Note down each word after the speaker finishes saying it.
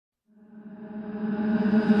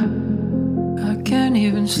I can't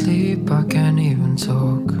even sleep, I can't even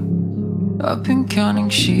talk. I've been counting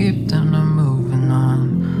sheep, then I'm moving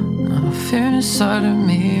on. Now the fear inside of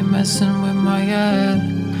me messing with my head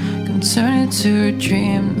can turn into a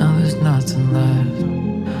dream, now there's nothing left.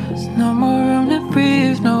 There's no more room to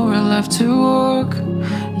breathe, nowhere left to walk.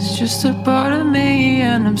 It's just a part of me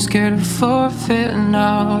and I'm scared of forfeiting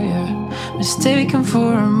now, yeah. Mistaken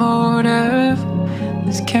for a motive.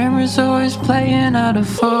 This camera's always playing out of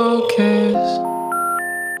focus.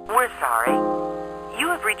 We're sorry. You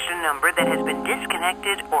have reached a number that has been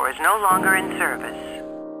disconnected or is no longer in service.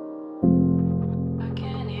 I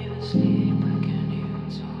can't even sleep, I can't even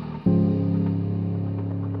talk.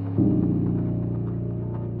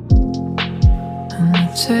 And I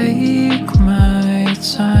take my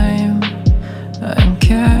time, I'm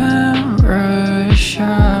camera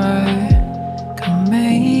shy. Can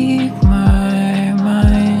make my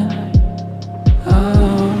mind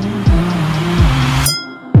up.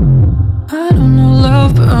 I don't know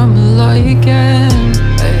love, but I'm liking.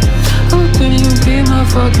 Hoping you be my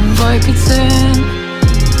fucking Vicodin.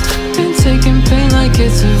 Been taking pain like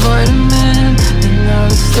it's a vitamin, and now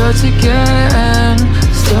it starts again,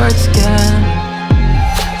 starts again.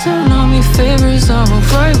 Don't owe me favors, I'm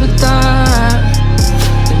alright with that.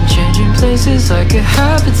 Been changing places like a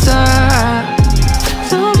habitat.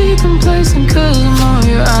 Don't be complacent cause I'm on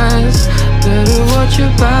your eyes. Better watch your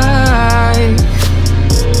back.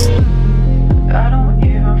 I don't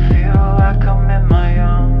even feel like I'm in my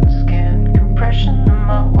own skin. Compression in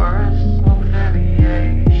my words, no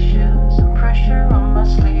variations. Some pressure on my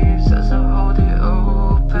sleeves as I hold it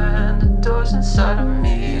open. The doors inside of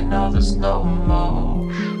me, now there's no more.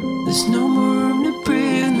 There's no more room to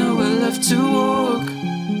breathe, nowhere left to walk.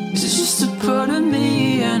 It's just a part of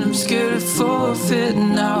me and I'm scared of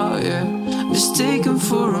forfeiting now, yeah. Mistaken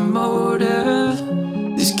for a motive.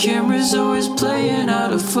 This camera's always playing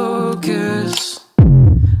out of focus.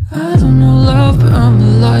 I don't know love, but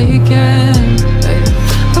I'm liking.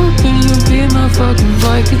 Hoping you'll be my fucking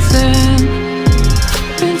Vicodin.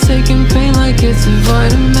 Been taking pain like it's a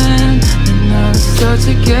vitamin, and now it starts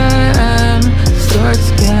again,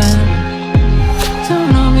 starts again.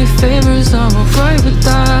 Don't owe me favors, I'm alright with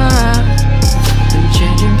that. Been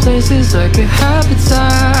changing places like a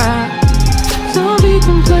habitat. Don't be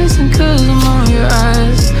complacent cause I'm on your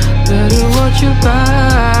eyes. Better watch your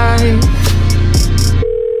back.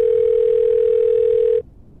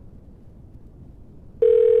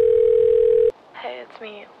 Hey, it's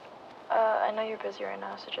me. I know you're busy right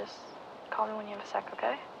now, so just call me when you have a sec,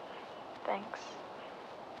 okay? Thanks.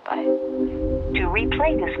 Bye. To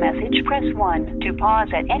replay this message, press 1. To pause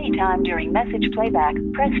at any time during message playback,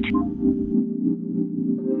 press 2.